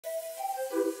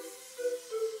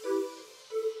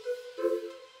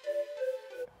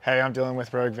Hey, I'm Dylan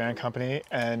with Rogue Van Company,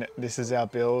 and this is our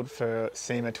build for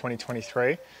Sema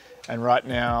 2023. And right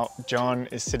now, John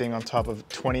is sitting on top of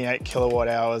 28 kilowatt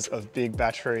hours of big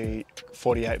battery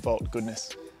 48 volt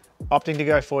goodness. Opting to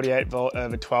go 48 volt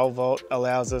over 12 volt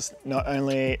allows us not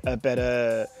only a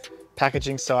better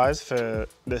packaging size for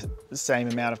the same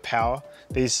amount of power.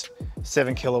 These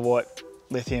 7 kilowatt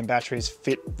lithium batteries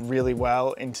fit really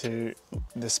well into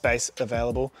the space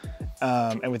available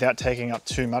and without taking up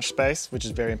too much space, which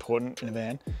is very important in a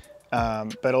van.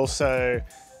 But also,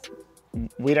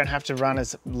 we don't have to run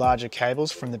as larger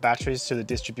cables from the batteries to the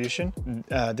distribution.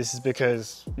 This is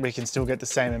because we can still get the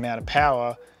same amount of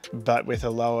power, but with a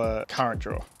lower current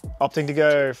draw. Opting to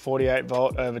go 48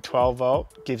 volt over 12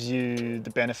 volt gives you the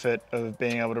benefit of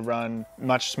being able to run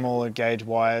much smaller gauge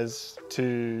wires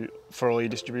for all your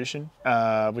distribution,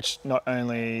 which not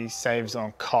only saves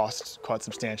on cost quite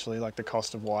substantially, like the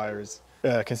cost of wire is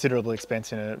considerably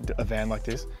expensive in a van like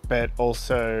this, but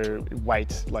also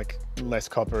weight, like less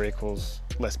copper equals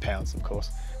less pounds, of course.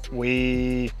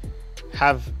 We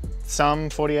have some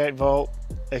 48 volt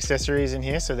accessories in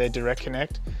here, so they're direct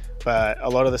connect, but a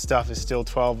lot of the stuff is still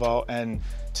 12 volt, and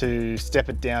to step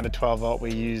it down to 12 volt,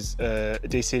 we use a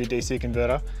DC to DC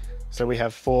converter. So we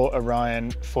have 4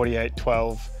 Orion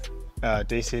 4812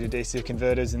 DC to DC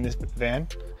converters in this van.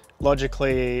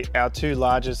 Logically, our 2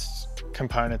 largest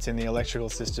components in the electrical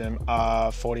system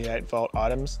are 48 volt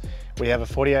items. We have a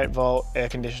 48 volt air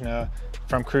conditioner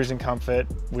from Cruising Comfort,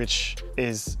 which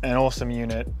is an awesome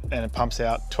unit, and it pumps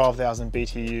out 12,000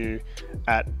 BTU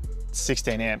at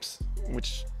 16 amps,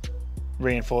 which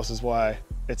reinforces why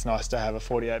it's nice to have a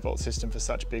 48 volt system for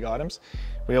such big items.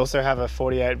 We also have a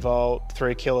 48 volt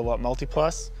 3 kilowatt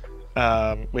multiplus,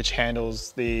 which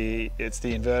handles it's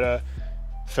the inverter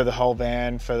for the whole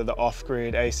van for the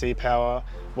off-grid AC power,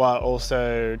 while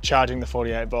also charging the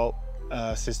 48 volt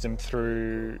system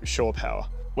through shore power.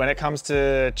 When it comes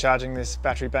to charging this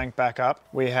battery bank back up,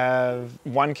 we have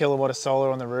 1 kilowatt of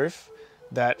solar on the roof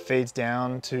that feeds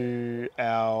down to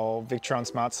our Victron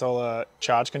Smart Solar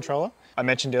charge controller. I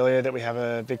mentioned earlier that we have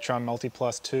a Victron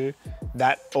MultiPlus 2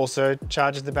 that also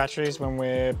charges the batteries when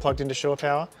we're plugged into shore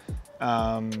power.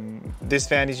 This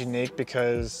van is unique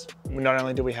because not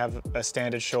only do we have a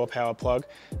standard shore power plug,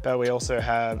 but we also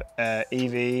have an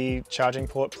EV charging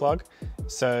port plug.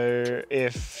 So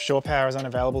if shore power is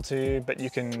unavailable to you, but you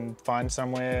can find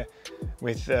somewhere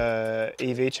with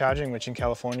EV charging, which in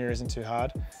California isn't too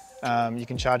hard, you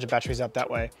can charge the batteries up that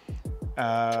way.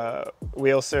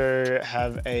 We also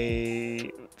have a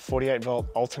 48 volt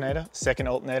alternator, second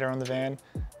alternator on the van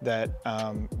that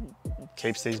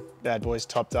keeps these bad boys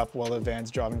topped up while the van's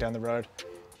driving down the road.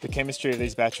 The chemistry of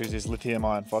these batteries is lithium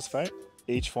iron phosphate.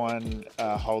 Each one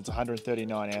holds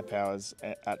 139 amp hours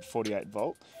at 48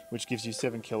 volt, which gives you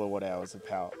 7 kilowatt hours of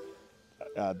power.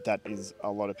 That is a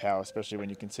lot of power, especially when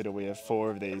you consider we have 4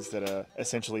 of these that are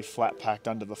essentially flat packed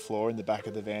under the floor in the back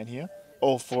of the van here.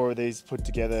 All 4 of these put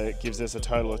together gives us a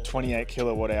total of 28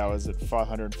 kilowatt hours at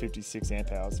 556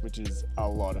 amp hours, which is a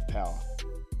lot of power.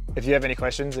 If you have any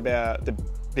questions about the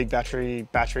BigBattery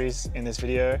batteries in this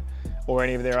video, or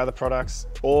any of their other products,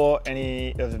 or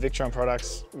any of the Victron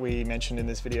products we mentioned in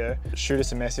this video, shoot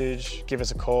us a message, give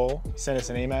us a call, send us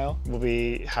an email. We'll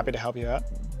be happy to help you out.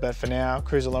 But for now,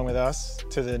 cruise along with us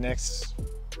to the next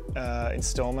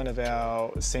installment of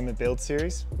our Sema Build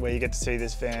series, where you get to see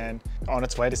this van on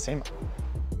its way to Sema.